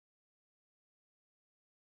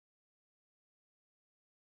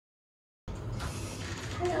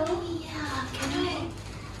Hello. Yeah, can I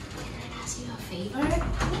ask you a favor?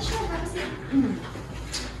 Yeah, sure, have a seat.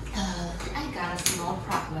 I got a small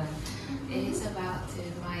problem. It is about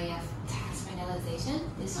my tax finalization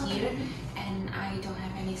this year, and I don't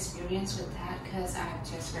have any experience with that because I've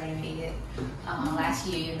just graduated last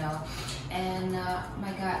year, you know. And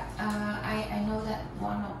my God, I know that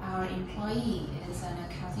one of our employee is an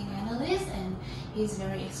accounting analyst, and he's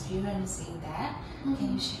very experienced in that.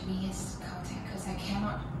 Can you share me his contact? Because I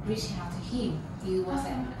cannot reach out to him. He was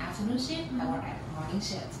at an afternoon shift or at morning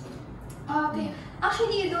shift. Okay. Yeah.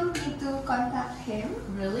 Actually, you don't need to contact him.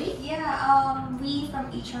 Really? Yeah, we from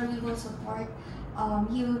HR, we will support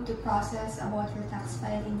you to process about your tax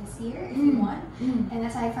filing this year if you want. And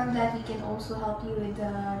aside from that, we can also help you with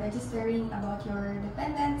the registering about your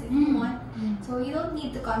dependents if you want. So you don't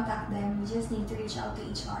need to contact them, you just need to reach out to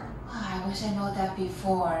HR. I wish I know that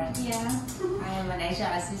before. Yeah. I am an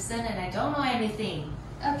HR assistant and I don't know anything.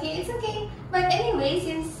 Okay, it's okay. But anyway,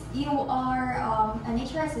 since you are an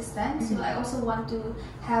HR assistant, so I also want to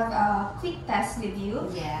have a quick test with you.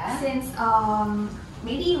 Yeah. Since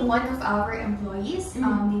maybe one of our employees, they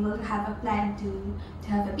will have a plan to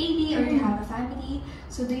have a baby or to have a family.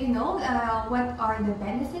 So do you know what are the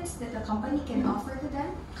benefits that the company can offer to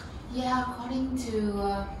them? Yeah, according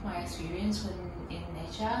to my experience in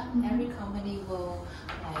HR, every company will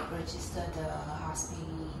register the hospital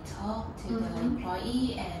to the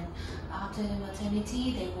employee, and after the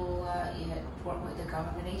maternity, they will work with the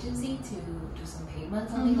government agency to do some payment,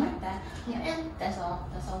 something like that. Yeah. And that's all.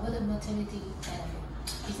 That's all with the maternity benefit.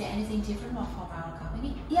 Is there anything different from our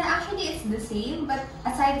company? Yeah, actually it's the same, but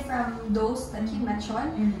aside from those that you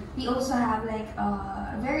mentioned, we also have like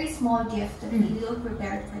a very small gift that we will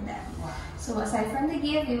prepare for them. Wow. So aside from the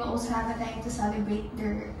gift, we will also have a time to celebrate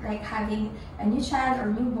their having a new child or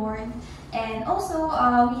newborn, and also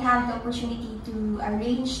we have the opportunity to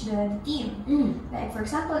arrange the team. Like for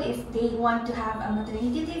example, if they want to have a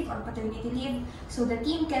maternity leave or paternity leave, so the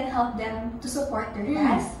team can help them to support their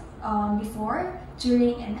dads before,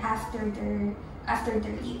 during, and after their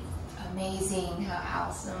leave. Amazing how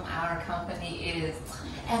awesome our company is.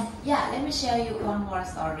 And yeah, let me share you one more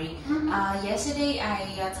story. Yesterday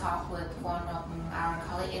I talked with one of our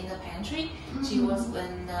colleagues in the pantry. She was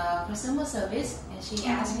in customer service, and she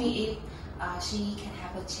asked me if she can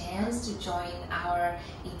have a chance to join our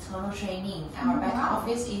internal training, our back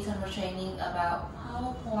office internal training about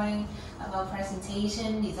PowerPoint, about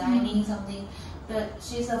presentation, designing something. But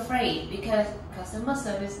she's afraid because customer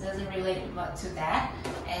service doesn't relate much to that,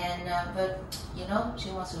 and but you know, she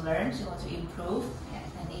wants to learn, she wants to improve,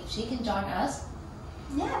 and if she can join us,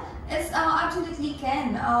 yeah, it's absolutely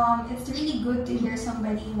can. It's really good to hear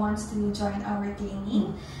somebody wants to join our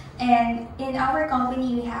training. And in our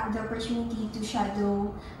company, we have the opportunity to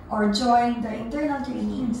shadow or join the internal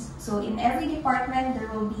trainings. So in every department, there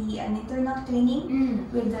will be an internal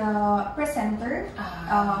training with the presenter.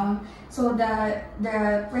 So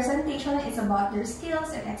the presentation is about their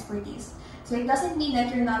skills and expertise. So it doesn't mean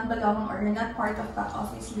that you're not belong or you're not part of back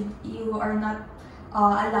office. You are not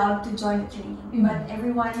allowed to join the training. But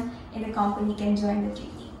everyone in the company can join the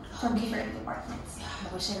training from different departments.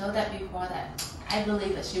 I wish I know that before that. I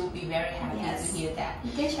believe that she will be very happy to hear that.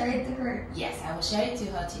 You can share it to her. Yes, I will share it to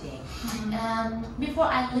her today. Before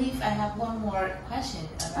I leave, I have one more question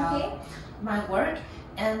about my work.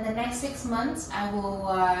 And the next 6 months, I will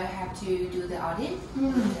have to do the audit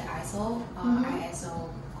with the ISO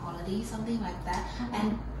quality, something like that.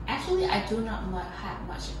 And actually, I do not have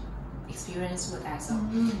much experience with ISO.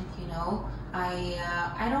 You know,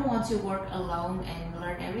 I don't want to work alone and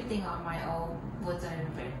learn everything on my own with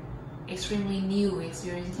an extremely new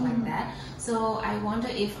experience like that. So I wonder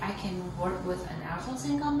if I can work with an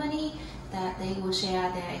outsourcing company that they will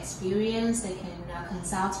share their experience. They can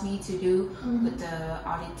consult me to do with the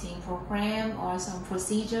auditing program or some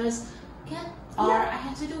procedures. Or I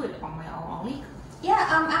have to do it on my own only.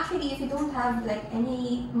 Yeah, actually, if you don't have like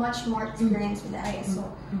any much more experience with the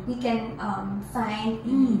ISO, we can find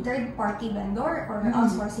a third-party vendor or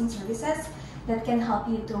outsourcing services that can help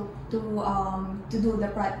you to do the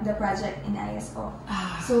project in ISO.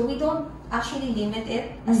 So we don't actually limit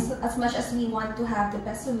it as much as we want to have the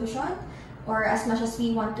best solution, or as much as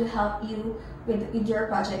we want to help you with your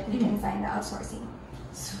project. We can find the outsourcing.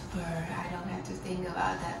 Super. I don't have to think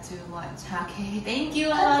about that too much. Okay. Thank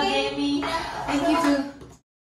you, Amy. Thank you too.